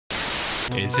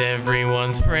It's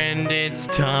everyone's friend, it's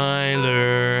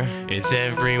Tyler. It's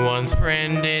everyone's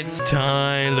friend, it's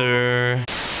Tyler.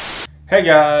 Hey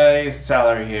guys,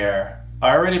 Tyler here.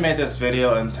 I already made this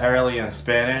video entirely in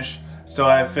Spanish, so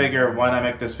I figured why not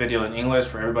make this video in English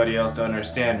for everybody else to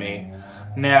understand me.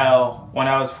 Now, when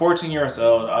I was 14 years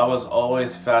old, I was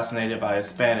always fascinated by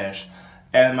Spanish.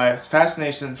 And my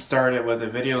fascination started with a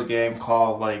video game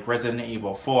called Resident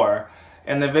Evil 4.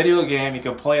 In the video game, you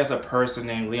can play as a person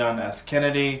named Leon S.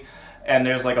 Kennedy, and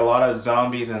there's a lot of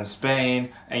zombies in Spain,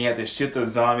 and you have to shoot the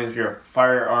zombies with your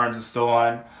firearms and so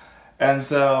on. And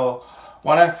so,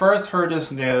 when I first heard this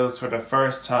news for the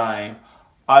first time,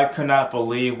 I could not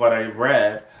believe what I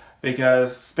read,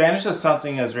 because Spanish is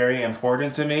something that's very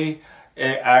important to me.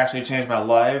 It actually changed my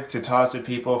life. To talk to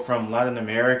people from Latin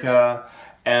America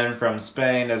and from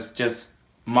Spain is just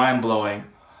mind-blowing.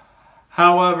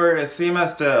 However, it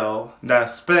seems still that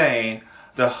Spain,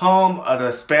 the home of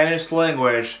the Spanish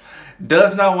language,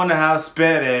 does not want to have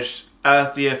Spanish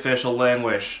as the official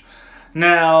language.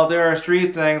 Now, there are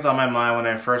three things on my mind when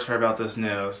I first heard about this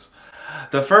news.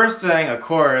 The first thing, of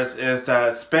course, is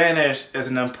that Spanish is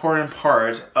an important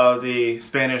part of the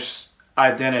Spanish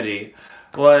identity.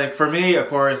 For me, of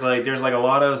course, there's a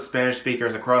lot of Spanish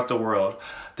speakers across the world.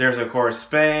 There's, of course,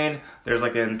 Spain, there's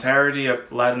the entirety of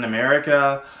Latin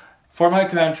America. For my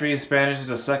country, Spanish is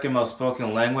the second most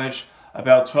spoken language.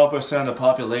 About 12% of the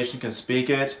population can speak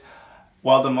it,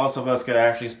 while the most of us could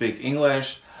actually speak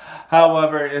English.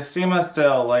 However, it seems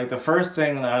still the first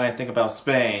thing that I think about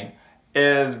Spain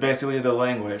is basically the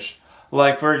language.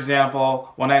 For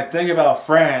example, when I think about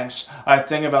French, I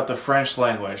think about the French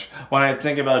language. When I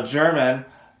think about German,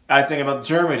 I think about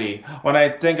Germany. When I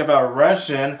think about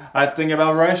Russian, I think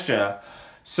about Russia.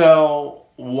 So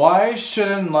why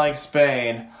shouldn't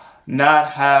Spain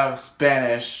not have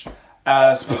Spanish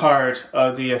as part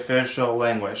of the official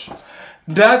language?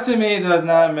 That to me does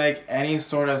not make any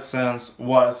sort of sense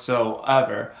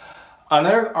whatsoever.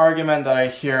 Another argument that I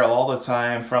hear all the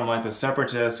time from the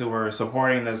Separatists who were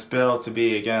supporting this bill to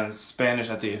be against Spanish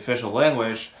as the official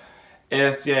language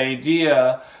is the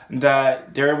idea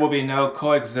that there will be no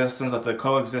coexistence of the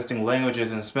coexisting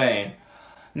languages in Spain.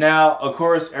 Now, of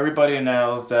course, everybody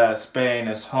knows that Spain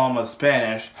is home of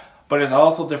Spanish, but there's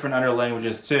also different other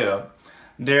languages too.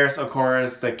 There's, of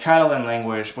course, the Catalan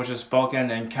language, which is spoken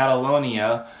in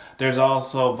Catalonia. There's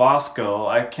also Vasco.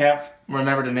 I can't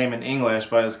remember the name in English,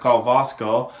 but it's called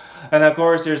Vasco. And of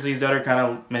course, there's these other kind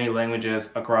of many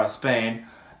languages across Spain.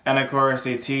 And of course,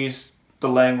 they teach the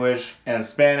language in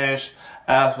Spanish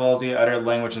as well as the other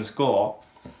language in school.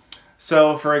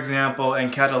 So, for example, in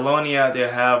Catalonia, they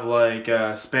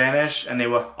have Spanish, and they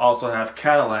will also have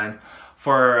Catalan.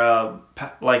 For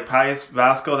País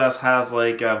Vasco, that has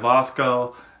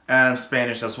Vasco and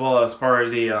Spanish as well as part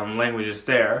of the languages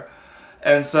there.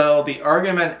 And so the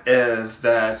argument is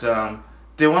that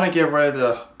they want to get rid of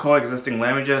the coexisting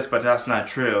languages, but that's not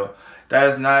true. That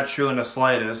is not true in the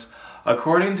slightest.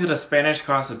 According to the Spanish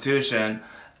Constitution,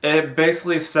 it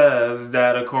basically says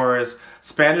that, of course,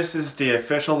 Spanish is the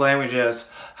official languages.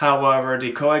 However,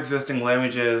 the coexisting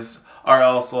languages are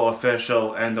also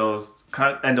official in those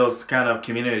kind of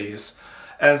communities.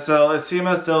 And so it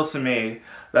seems still to me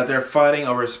that they're fighting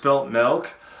over spilt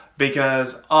milk,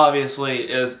 because obviously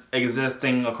it's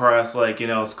existing across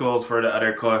schools for the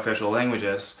other co-official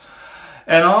languages.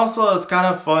 And also it's kind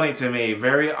of funny to me,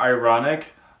 very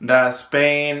ironic, that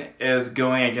Spain is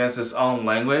going against its own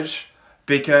language,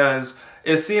 because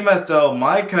it seems as though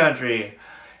my country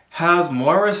has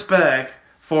more respect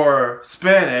for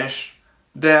Spanish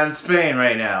than Spain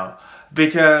right now.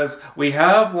 Because we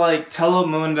have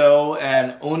Telemundo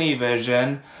and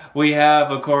Univision. We have,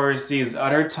 of course, these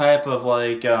other type of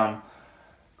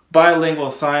bilingual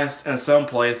signs in some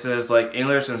places, like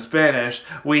English and Spanish.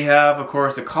 We have, of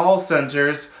course, the call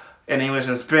centers in English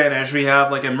and Spanish. We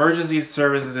have emergency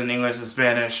services in English and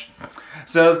Spanish.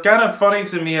 So it's kind of funny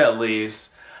to me, at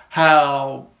least,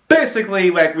 how basically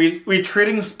we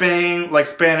treating Spain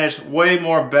Spanish way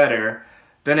more better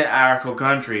than the actual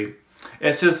country.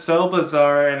 It's just so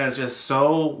bizarre, and it's just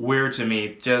so weird to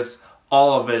me. Just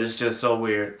all of it is just so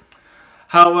weird.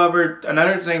 However,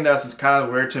 another thing that's kind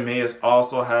of weird to me is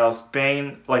also how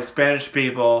Spanish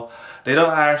people, they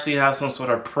don't actually have some sort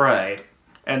of pride,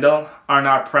 and are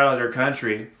not proud of their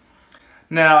country.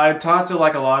 Now, I talked to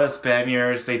a lot of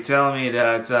Spaniards. They tell me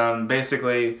that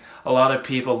basically a lot of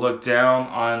people look down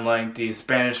on the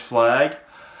Spanish flag,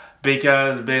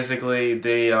 because basically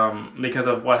because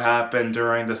of what happened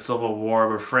during the Civil War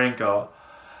with Franco.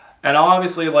 And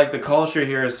obviously the culture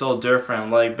here is so different.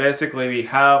 Basically we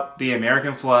have the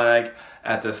American flag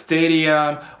at the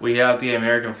stadium, we have the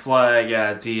American flag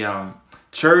at the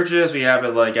churches, we have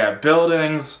it like at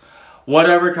buildings,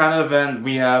 whatever kind of event,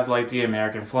 we have like the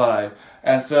American flag.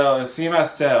 And so it seems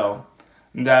as though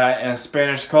that in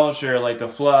Spanish culture, like the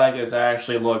flag is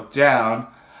actually looked down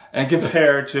and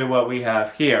compared to what we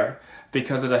have here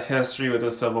because of the history with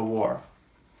the Civil War.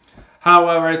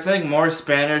 However, I think more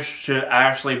Spanish should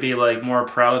actually be like more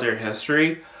proud of their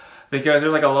history because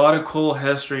there's like a lot of cool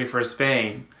history for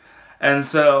Spain. And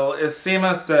so it seems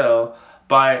as though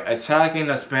by attacking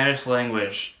the Spanish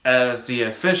language as the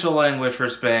official language for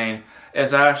Spain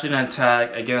is actually an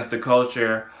attack against the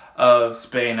culture of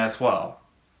Spain as well.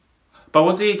 But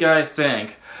what do you guys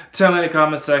think? Tell me in the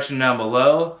comment section down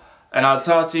below, and I'll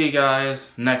talk to you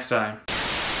guys next time.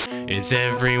 It's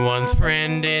everyone's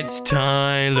friend, it's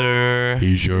Tyler.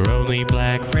 He's your only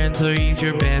black friend, so he's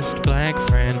your best black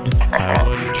friend. I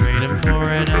wouldn't trade him for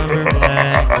another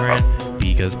black friend,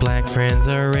 because black friends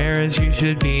are rare, as you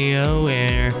should be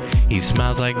aware. He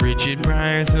smiles like Richard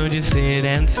Pryor, so just sit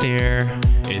and stare.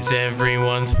 It's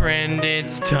everyone's friend,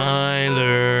 it's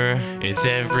Tyler. It's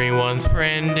everyone's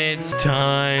friend, it's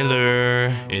Tyler.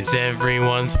 It's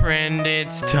everyone's friend,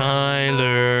 it's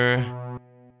Tyler.